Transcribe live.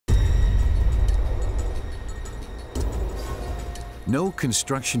No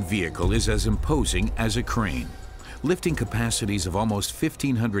construction vehicle is as imposing as a crane. Lifting capacities of almost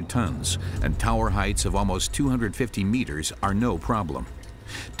 1,500 tons and tower heights of almost 250 meters are no problem.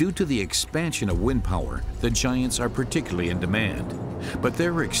 Due to the expansion of wind power, the giants are particularly in demand, but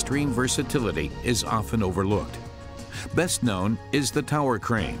their extreme versatility is often overlooked. Best known is the tower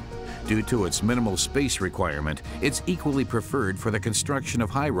crane. Due to its minimal space requirement, it's equally preferred for the construction of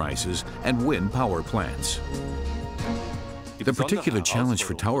high-rises and wind power plants. The particular challenge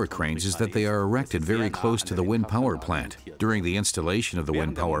for tower cranes is that they are erected very close to the wind power plant. During the installation of the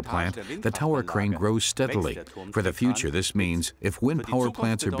wind power plant, the tower crane grows steadily. For the future, this means if wind power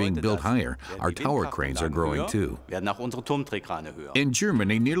plants are being built higher, our tower cranes are growing too. In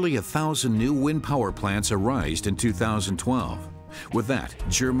Germany, nearly 1,000 new wind power plants arose in 2012. With that,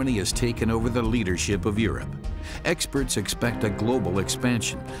 Germany has taken over the leadership of Europe. Experts expect a global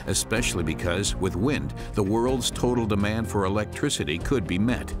expansion, especially because, with wind, the world's total demand for electricity could be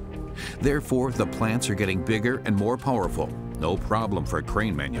met. Therefore, the plants are getting bigger and more powerful. No problem for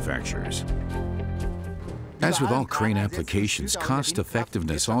crane manufacturers. As with all crane applications,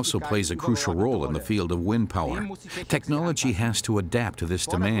 cost-effectiveness also plays a crucial role in the field of wind power. Technology has to adapt to this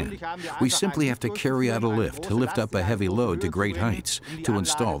demand. We simply have to carry out a lift to lift up a heavy load to great heights to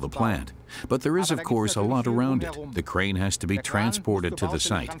install the plant. But there is, of course, a lot around it. The crane has to be transported to the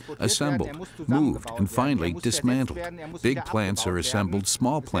site, assembled, moved, and finally dismantled. Big plants are assembled,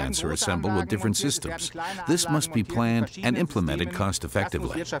 small plants are assembled with different systems. This must be planned and implemented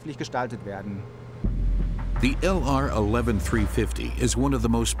cost-effectively. The LR-11350 is one of the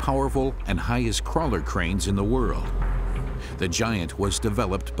most powerful and highest crawler cranes in the world. The giant was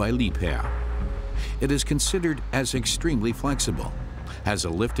developed by Liebherr. It is considered as extremely flexible, has a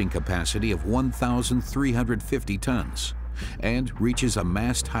lifting capacity of 1,350 tons, and reaches a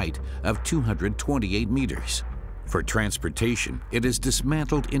mast height of 228 meters. For transportation, it is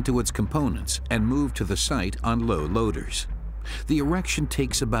dismantled into its components and moved to the site on low loaders. The erection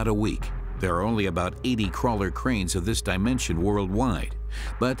takes about a week. There are only about 80 crawler cranes of this dimension worldwide,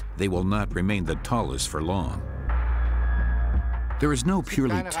 but they will not remain the tallest for long. There is no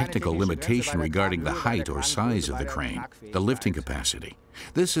purely technical limitation regarding the height or size of the crane, the lifting capacity.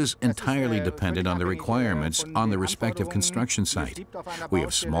 This is entirely dependent on the requirements on the respective construction site. We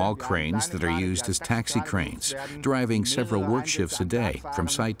have small cranes that are used as taxi cranes, driving several work shifts a day from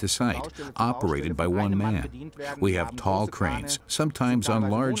site to site, operated by one man. We have tall cranes, sometimes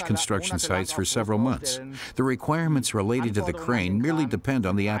on large construction sites for several months. The requirements related to the crane merely depend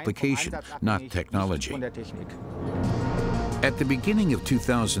on the application, not technology. At the beginning of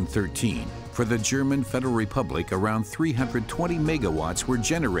 2013, for the German Federal Republic, around 320 megawatts were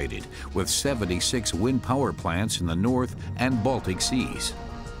generated, with 76 wind power plants in the North and Baltic Seas.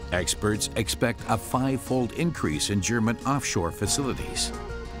 Experts expect a 5-fold increase in German offshore facilities.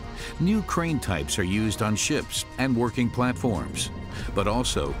 New crane types are used on ships and working platforms, but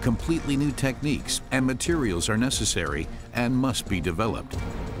also completely new techniques and materials are necessary and must be developed.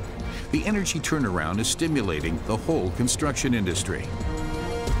 The energy turnaround is stimulating the whole construction industry.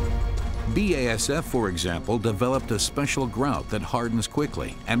 BASF, for example, developed a special grout that hardens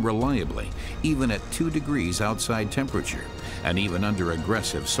quickly and reliably, even at 2 degrees outside temperature, and even under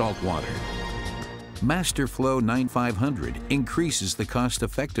aggressive salt water. Masterflow 9500 increases the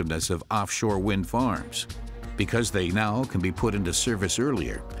cost-effectiveness of offshore wind farms, because they now can be put into service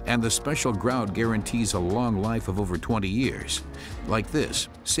earlier, and the special grout guarantees a long life of over 20 years, like this,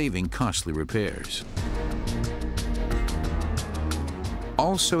 saving costly repairs.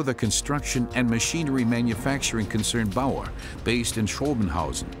 Also, the construction and machinery manufacturing concern Bauer, based in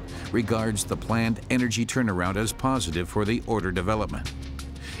Schrobenhausen, regards the planned energy turnaround as positive for the order development.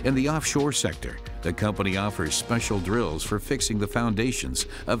 In the offshore sector, the company offers special drills for fixing the foundations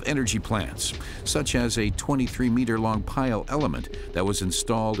of energy plants, such as a 23-meter-long pile element that was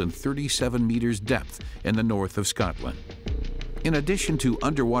installed in 37 meters depth in the north of Scotland. In addition to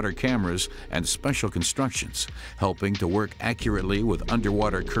underwater cameras and special constructions, helping to work accurately with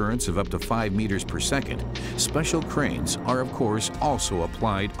underwater currents of up to 5 meters per second, special cranes are, of course, also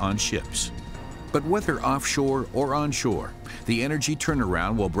applied on ships. But whether offshore or onshore, the energy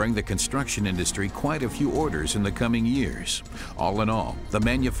turnaround will bring the construction industry quite a few orders in the coming years. All in all, the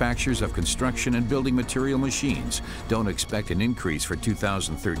manufacturers of construction and building material machines don't expect an increase for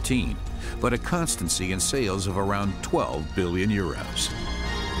 2013, but a constancy in sales of around 12 billion euros.